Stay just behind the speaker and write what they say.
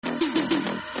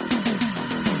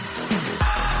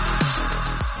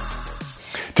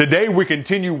Today we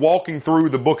continue walking through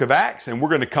the book of Acts, and we're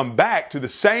going to come back to the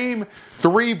same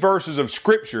 3 verses of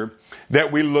Scripture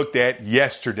that we looked at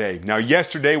yesterday. Now,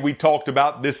 yesterday we talked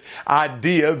about this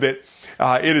idea that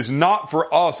it is not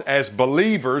for us as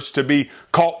believers to be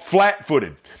caught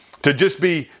flat-footed, to just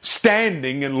be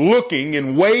standing and looking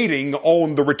and waiting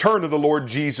on the return of the Lord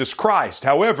Jesus Christ.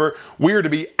 However, we are to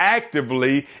be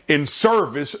actively in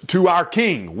service to our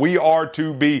King. We are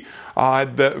to be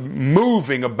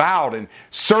moving about and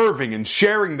serving and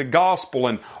sharing the gospel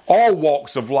in all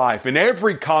walks of life, in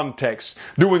every context,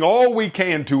 doing all we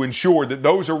can to ensure that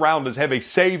those around us have a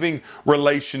saving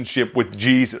relationship with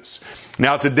Jesus.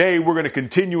 Now today we're going to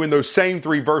continue in those same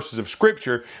 3 verses of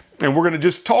Scripture, and we're going to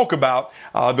just talk about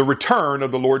the return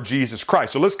of the Lord Jesus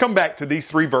Christ. So let's come back to these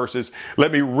 3 verses.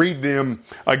 Let me read them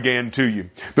again to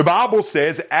you. The Bible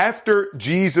says, after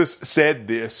Jesus said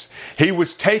this, he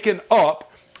was taken up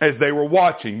as they were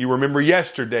watching. You remember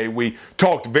yesterday we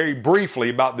talked very briefly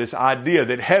about this idea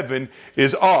that heaven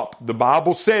is up. The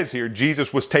Bible says here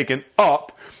Jesus was taken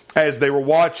up as they were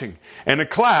watching, and a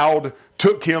cloud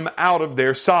took him out of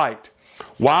their sight.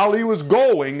 While he was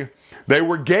going, they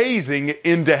were gazing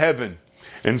into heaven,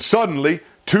 and suddenly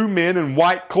 2 men in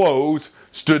white clothes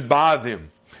stood by them.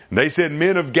 They said,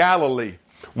 "Men of Galilee,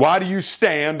 why do you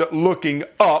stand looking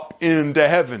up into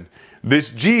heaven? This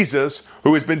Jesus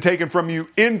who has been taken from you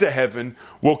into heaven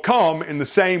will come in the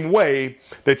same way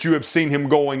that you have seen him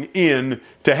going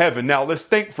into heaven." Now let's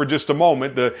think for just a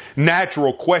moment. The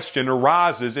natural question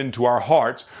arises into our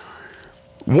hearts.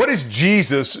 What is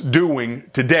Jesus doing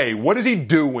today? What is he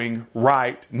doing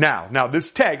right now? Now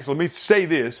this text, let me say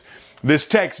this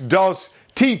text does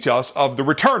teach us of the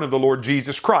return of the Lord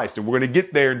Jesus Christ, and we're going to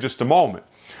get there in just a moment.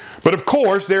 But of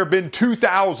course, there have been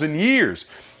 2,000 years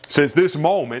since this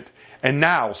moment and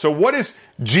now. So what is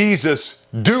Jesus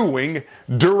doing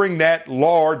during that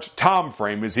large time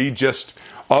frame? Is he just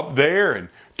up there and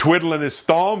twiddling his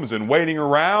thumbs and waiting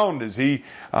around? Is he,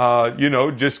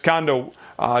 just kind of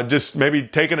just maybe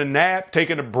taking a nap,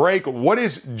 taking a break? What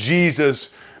is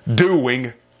Jesus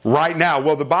doing right now?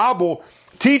 Well, the Bible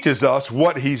teaches us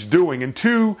what he's doing in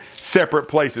 2 separate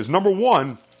places. Number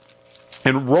 1,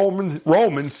 in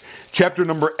Romans chapter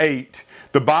number 8,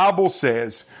 the Bible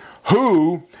says,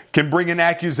 "Who can bring an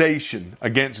accusation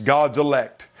against God's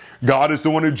elect? God is the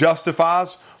one who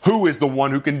justifies. Who is the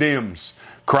one who condemns?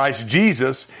 Christ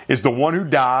Jesus is the one who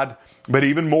died, but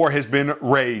even more has been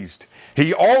raised.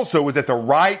 He also is at the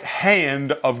right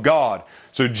hand of God."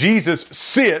 So Jesus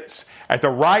sits at the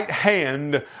right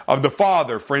hand of the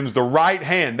Father. Friends, the right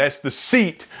hand, that's the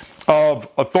seat of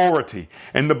authority.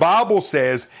 And the Bible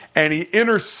says, and he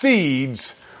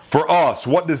intercedes for us.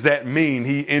 What does that mean?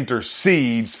 He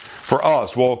intercedes for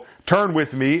us. Well, turn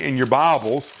with me in your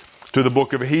Bibles to the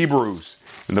book of Hebrews.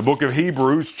 In the book of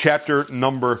Hebrews, chapter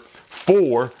number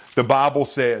 4, the Bible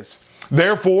says,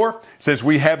 "Therefore, since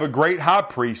we have a great high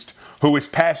priest who has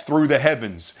passed through the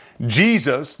heavens,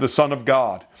 Jesus, the Son of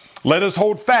God, let us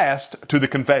hold fast to the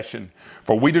confession.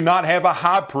 For we do not have a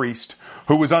high priest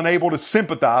who is unable to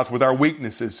sympathize with our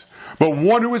weaknesses, but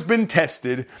one who has been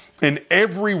tested in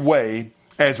every way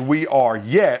as we are,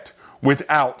 yet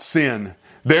without sin.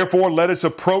 Therefore, let us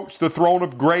approach the throne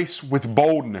of grace with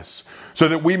boldness, so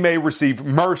that we may receive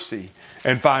mercy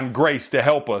and find grace to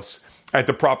help us at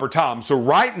the proper time." So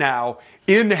right now,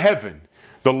 in heaven,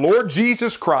 the Lord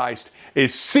Jesus Christ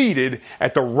is seated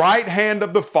at the right hand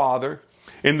of the Father,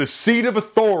 in the seat of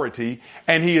authority,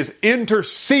 and he is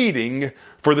interceding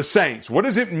for the saints. What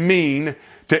does it mean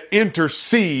to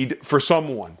intercede for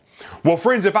someone? Well,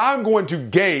 friends, if I'm going to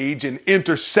gauge an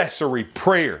intercessory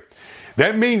prayer,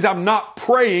 that means I'm not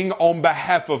praying on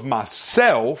behalf of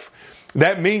myself.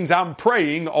 That means I'm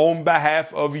praying on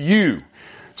behalf of you.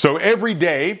 So every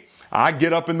day, I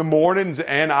get up in the mornings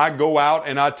and I go out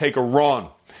and I take a run.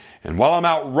 And while I'm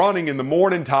out running in the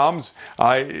morning times,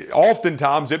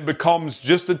 oftentimes it becomes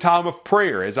just a time of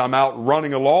prayer. As I'm out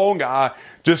running along, I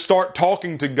just start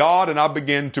talking to God and I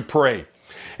begin to pray.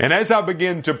 And as I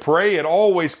begin to pray, it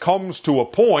always comes to a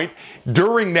point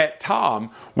during that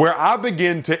time where I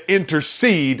begin to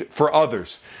intercede for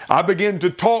others. I begin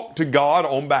to talk to God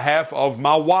on behalf of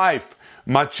my wife,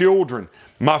 my children,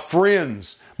 my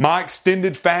friends, my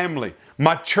extended family,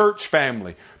 my church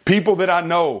family, people that I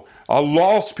know,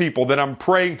 lost people that I'm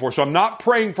praying for. So I'm not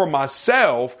praying for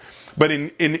myself, but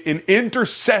in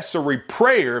intercessory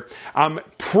prayer, I'm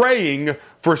praying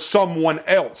for someone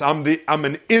else. I'm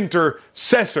an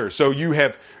intercessor. So you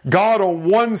have God on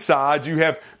one side, you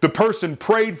have the person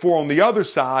prayed for on the other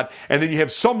side, and then you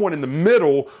have someone in the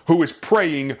middle who is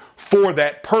praying for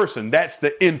that person. That's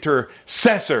the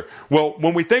intercessor. Well,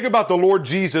 when we think about the Lord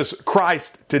Jesus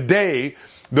Christ today,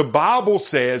 the Bible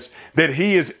says that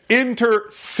He is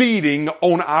interceding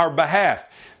on our behalf.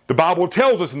 The Bible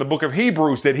tells us in the book of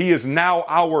Hebrews that He is now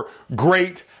our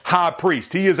great high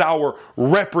priest. He is our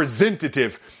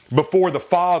representative before the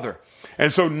Father.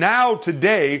 And so now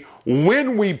today,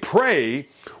 when we pray,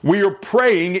 we are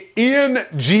praying in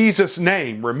Jesus'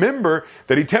 name. Remember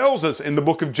that He tells us in the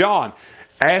book of John,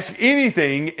 ask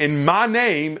anything in my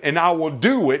name and I will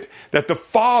do it, that the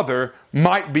Father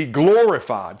might be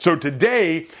glorified. So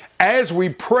today, as we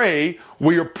pray,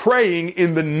 we are praying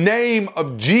in the name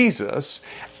of Jesus,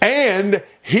 and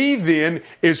He then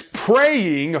is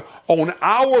praying on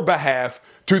our behalf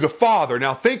to the Father.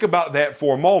 Now think about that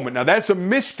for a moment. Now that's a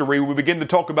mystery. We begin to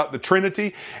talk about the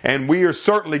Trinity, and we are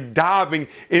certainly diving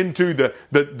into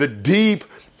the deep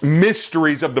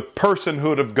mysteries of the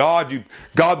personhood of God. You've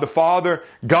God the Father,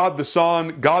 God the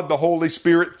Son, God the Holy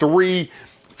Spirit, three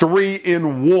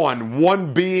in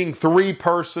one being, three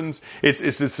persons.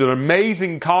 It's an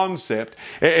amazing concept.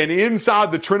 And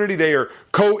inside the Trinity, they are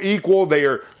co-equal, they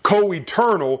are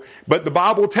co-eternal. But the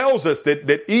Bible tells us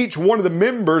that each one of the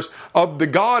members of the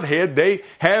Godhead, they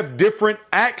have different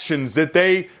actions that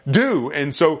they do.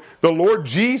 And so the Lord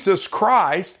Jesus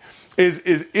Christ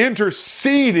is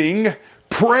interceding,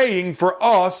 praying for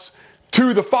us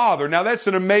to the Father. Now that's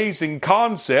an amazing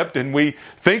concept, and we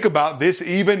think about this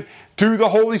even to the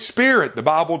Holy Spirit. The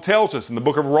Bible tells us in the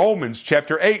book of Romans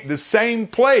chapter 8, the same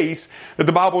place that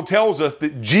the Bible tells us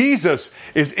that Jesus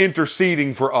is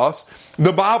interceding for us,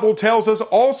 the Bible tells us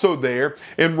also there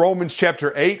in Romans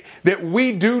chapter 8 that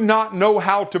we do not know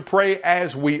how to pray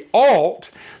as we ought,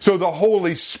 so the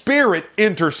Holy Spirit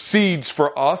intercedes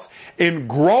for us in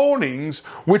groanings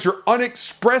which are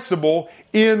unexpressible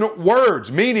in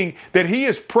words, meaning that He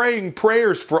is praying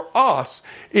prayers for us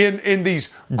in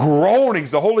these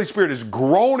groanings. The Holy Spirit is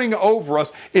groaning over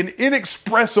us in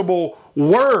inexpressible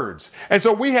words. And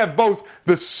so we have both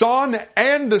the Son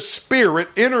and the Spirit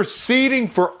interceding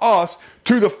for us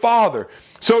to the Father.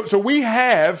 So we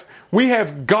have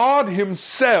God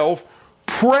Himself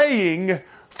praying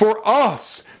for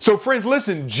us. So friends,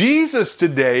 listen, Jesus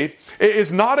today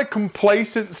is not a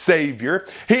complacent Savior.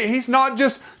 He's not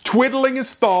just twiddling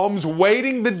His thumbs,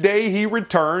 waiting the day He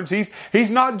returns. He's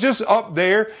not just up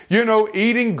there,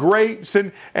 eating grapes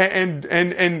and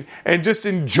just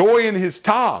enjoying His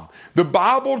time. The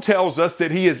Bible tells us that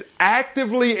He is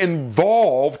actively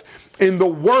involved in the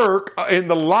work, in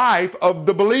the life of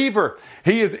the believer.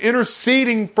 He is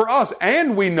interceding for us.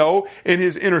 And we know in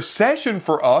His intercession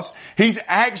for us, He's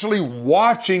actually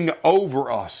watching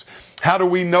over us. How do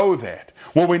we know that?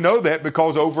 Well, we know that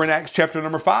because over in Acts chapter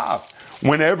number 5,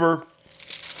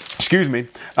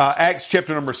 Acts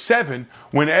chapter number 7,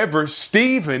 whenever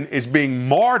Stephen is being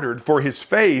martyred for his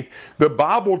faith, the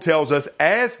Bible tells us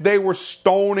as they were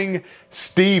stoning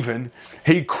Stephen,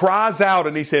 he cries out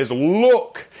and he says,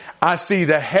 "Look, I see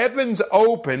the heavens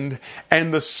opened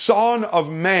and the Son of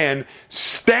Man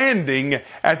standing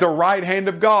at the right hand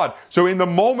of God." So in the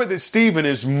moment that Stephen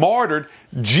is martyred,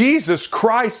 Jesus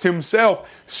Christ Himself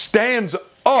stands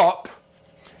up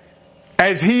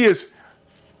as he is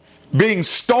being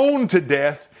stoned to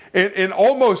death in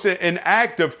almost an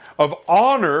act of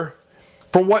honor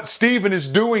for what Stephen is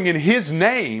doing in his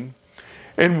name,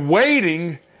 and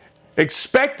waiting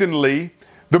expectantly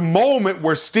the moment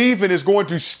where Stephen is going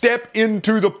to step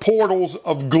into the portals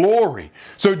of glory.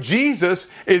 So Jesus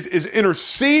is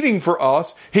interceding for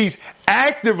us. He's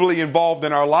actively involved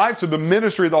in our lives through the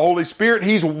ministry of the Holy Spirit.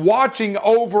 He's watching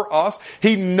over us.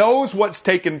 He knows what's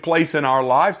taken place in our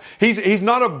lives. He's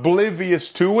not oblivious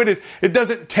to it. It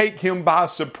doesn't take Him by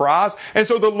surprise. And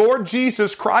so the Lord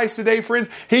Jesus Christ today, friends,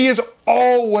 He is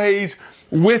always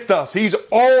with us. He's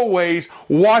always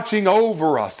watching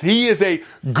over us. He is a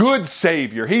good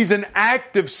Savior. He's an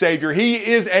active Savior. He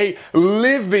is a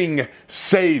living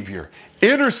Savior,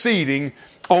 interceding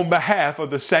on behalf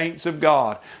of the saints of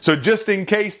God. So just in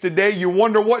case today you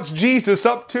wonder what's Jesus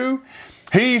up to,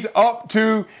 He's up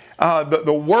to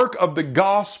the work of the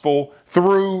gospel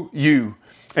through you,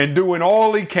 and doing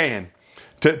all He can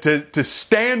to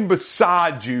stand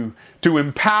beside you, to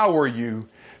empower you,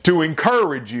 to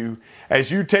encourage you as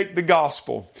you take the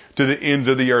gospel to the ends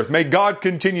of the earth. May God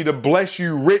continue to bless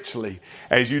you richly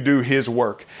as you do His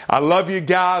work. I love you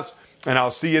guys, and I'll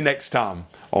see you next time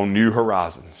on New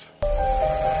Horizons.